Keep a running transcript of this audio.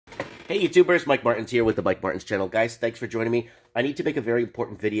Hey YouTubers, Mike Martins here with the Mike Martins channel. Guys, thanks for joining me. I need to make a very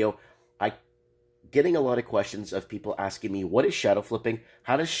important video. I'm getting a lot of questions of people asking me, what is shadow flipping?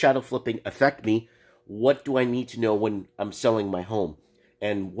 How does shadow flipping affect me? What do I need to know when I'm selling my home?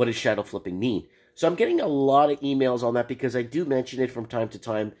 And what does shadow flipping mean? So I'm getting a lot of emails on that because I do mention it from time to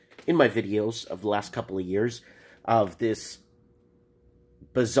time in my videos of the last couple of years of this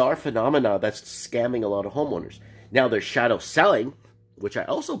bizarre phenomena that's scamming a lot of homeowners. Now there's shadow selling, which I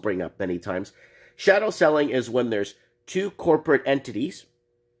also bring up many times. Shadow selling is when there's two corporate entities,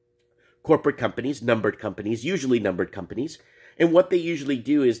 corporate companies, numbered companies, usually numbered companies, and what they usually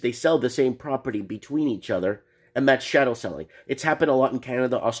do is they sell the same property between each other, and that's shadow selling. It's happened a lot in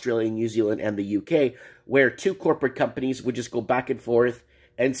Canada, Australia, New Zealand, and the UK, where two corporate companies would just go back and forth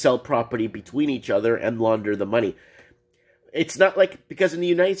and sell property between each other and launder the money. It's not like, because in the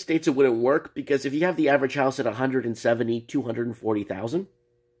United States it wouldn't work, because if you have the average house at 170, 240,000,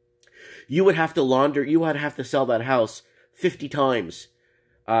 you would have to sell that house 50 times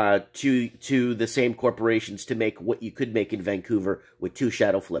to the same corporations to make what you could make in Vancouver with two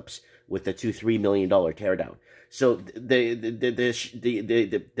shadow flips with the $2-3 million teardown. So the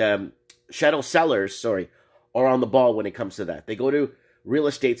shadow sellers, are on the ball when it comes to that. They go to real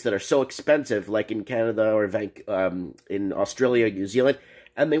estates that are so expensive, like in Canada or in Australia, New Zealand,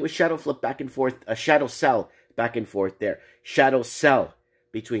 and they would shadow flip back and forth, shadow sell back and forth there. Shadow sell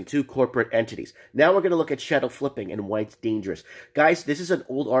between two corporate entities. Now we're going to look at shadow flipping and why it's dangerous. Guys, this is an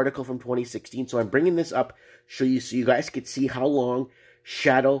old article from 2016, so I'm bringing this up so you guys could see how long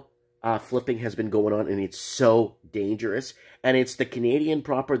shadow flipping has been going on, and it's so dangerous. And it's the Canadian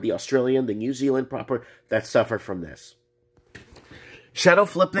proper, the Australian, the New Zealand proper that suffer from this. Shadow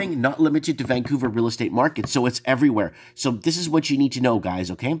flipping, not limited to Vancouver real estate market, so it's everywhere. So this is what you need to know, guys,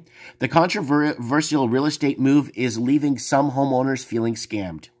 okay? The controversial real estate move is leaving some homeowners feeling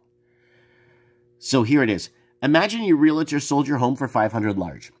scammed. So here it is. Imagine your realtor sold your home for $500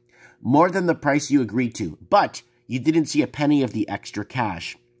 large, more than the price you agreed to, but you didn't see a penny of the extra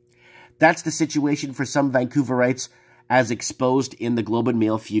cash. That's the situation for some Vancouverites, as exposed in the Globe and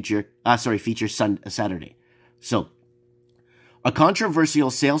Mail feature Saturday. So, a controversial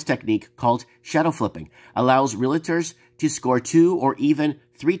sales technique called shadow flipping allows realtors to score 2 or even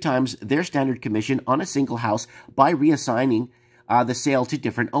 3 times their standard commission on a single house by reassigning the sale to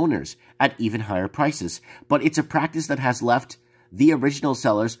different owners at even higher prices. But it's a practice that has left the original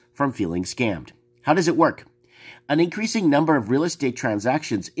sellers from feeling scammed. How does it work? An increasing number of real estate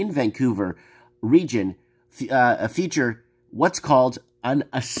transactions in Vancouver region feature what's called an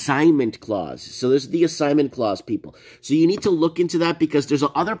assignment clause. So there's the assignment clause, people. So you need to look into that because there's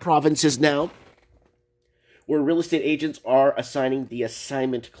other provinces now where real estate agents are assigning the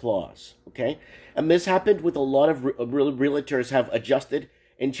assignment clause, okay? And this happened with a lot of realtors have adjusted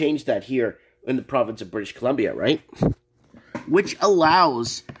and changed that here in the province of British Columbia, right? Which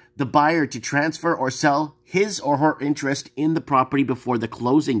allows the buyer to transfer or sell his or her interest in the property before the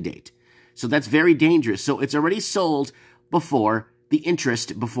closing date. So that's very dangerous. So it's already sold before the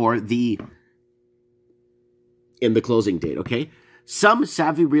interest in the closing date, okay? Some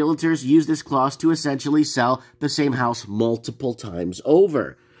savvy realtors use this clause to essentially sell the same house multiple times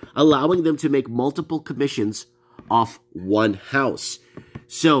over, allowing them to make multiple commissions off one house.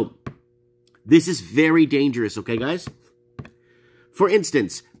 So this is very dangerous, okay, guys? For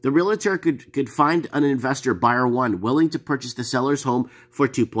instance, the realtor could find an investor, buyer 1, willing to purchase the seller's home for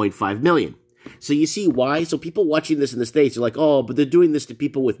 $2.5 million. So you see why? So people watching this in the States are like, oh, but they're doing this to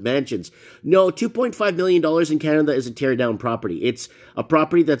people with mansions. No, $2.5 million in Canada is a tear-down property. It's a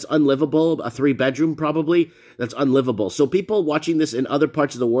property that's unlivable, a 3-bedroom probably, that's unlivable. So people watching this in other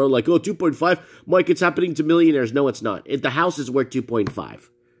parts of the world like, oh, 2.5, Mike, it's happening to millionaires. No, it's not. The house is worth 2.5,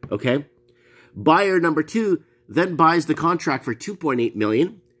 okay? Buyer number 2 then buys the contract for $2.8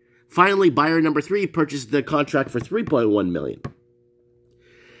 million. Finally, buyer number 3 purchased the contract for $3.1 million.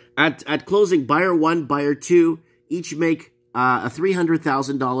 At closing, buyer 1, buyer 2 each make a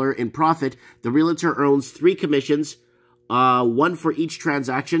 $300,000 in profit. The realtor earns 3 commissions, 1 for each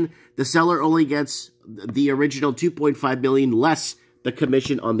transaction. The seller only gets the original $2.5 million less the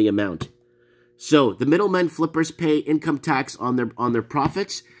commission on the amount. So the middlemen flippers pay income tax on their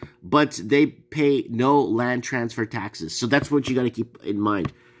profits, but they pay no land transfer taxes. So that's what you got to keep in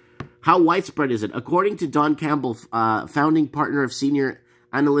mind. How widespread is it? According to Don Campbell, founding partner of senior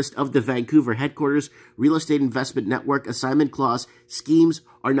analyst of the Vancouver headquarters real estate investment network, assignment clause schemes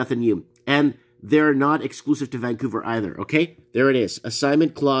are nothing new. And they're not exclusive to Vancouver either, okay? There it is.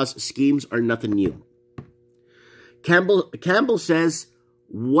 Assignment clause schemes are nothing new. Campbell says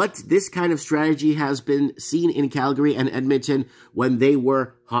what this kind of strategy has been seen in Calgary and Edmonton when they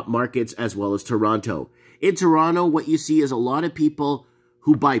were hot markets, as well as Toronto. In Toronto, what you see is a lot of people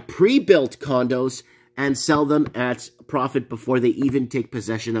who buy pre-built condos and sell them at profit before they even take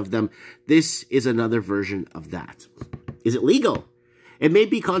possession of them. This is another version of that. Is it legal? It may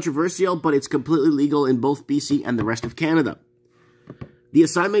be controversial, but it's completely legal in both BC and the rest of Canada. The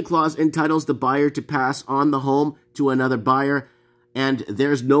assignment clause entitles the buyer to pass on the home to another buyer, and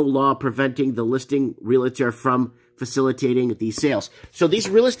there's no law preventing the listing realtor from facilitating these sales. So these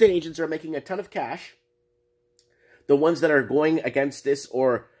real estate agents are making a ton of cash. The ones that are going against this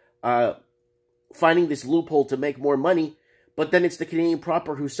or finding this loophole to make more money, but then it's the Canadian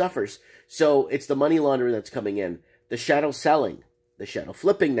proper who suffers. So it's the money laundering that's coming in, the shadow selling, the shadow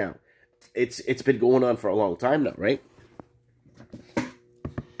flipping now. It's been going on for a long time now, right?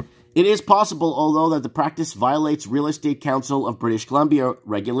 It is possible, although, that the practice violates Real Estate Council of British Columbia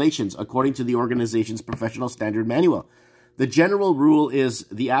regulations, according to the organization's professional standard manual. The general rule is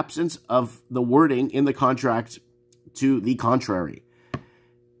the absence of the wording in the contract to the contrary.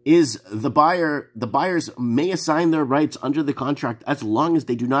 Is the buyers may assign their rights under the contract as long as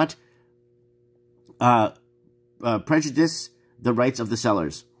they do not prejudice the rights of the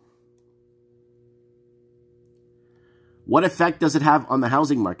sellers. What effect does it have on the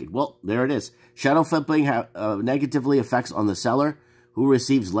housing market? Well, there it is. Shadow flipping negatively affects on the seller, who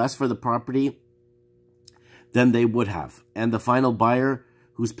receives less for the property than they would have, and the final buyer,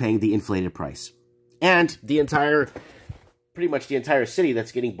 who's paying the inflated price. And pretty much the entire city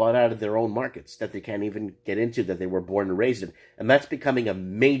that's getting bought out of their own markets that they can't even get into, that they were born and raised in. And that's becoming a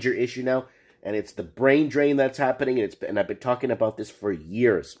major issue now, and it's the brain drain that's happening, and I've been talking about this for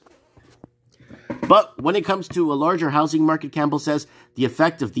years. But when it comes to a larger housing market, Campbell says, the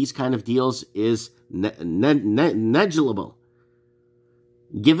effect of these kind of deals is negligible.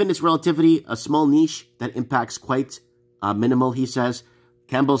 Given its relativity, a small niche that impacts quite minimal, he says.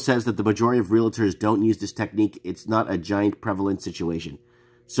 Campbell says that the majority of realtors don't use this technique. It's not a giant prevalent situation.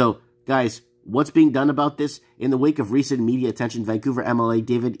 So, guys, what's being done about this? In the wake of recent media attention, Vancouver MLA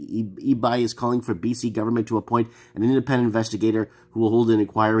David Eby is calling for BC government to appoint an independent investigator who will hold an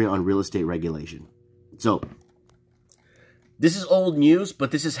inquiry on real estate regulation. So, this is old news,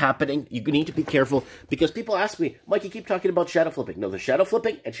 but this is happening. You need to be careful because people ask me, Mike, you keep talking about shadow flipping. No, there's shadow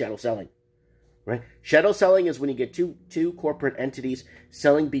flipping and shadow selling. Right? Shadow selling is when you get two corporate entities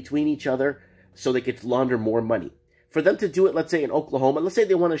selling between each other so they could launder more money. For them to do it, let's say in Oklahoma, let's say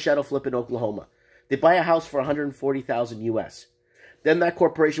they want to shadow flip in Oklahoma. They buy a house for $140,000 US. Then that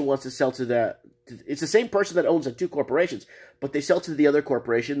corporation wants to sell to it's the same person that owns the two corporations, but they sell to the other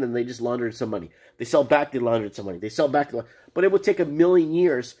corporation, then they just laundered some money. They sell back, they laundered some money. They sell back, but it would take 1,000,000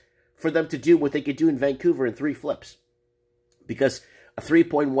 years for them to do what they could do in Vancouver in 3 flips. Because a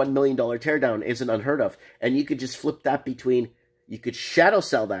 $3.1 million teardown isn't unheard of. And you could just flip that you could shadow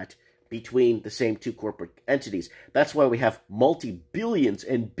sell that between the same two corporate entities. That's why we have multi-billions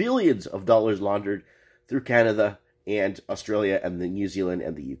and billions of dollars laundered through Canada and Australia and the New Zealand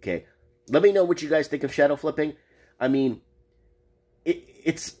and the UK. Let me know what you guys think of shadow flipping. I mean,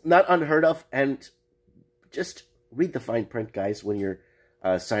 it's not unheard of. And just read the fine print, guys, when you're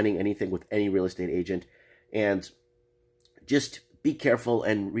signing anything with any real estate agent. And just be careful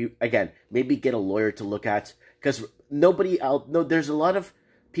and, again, maybe get a lawyer to look at. Because there's a lot of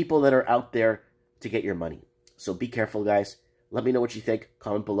people that are out there to get your money. So be careful, guys. Let me know what you think.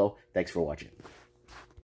 Comment below. Thanks for watching.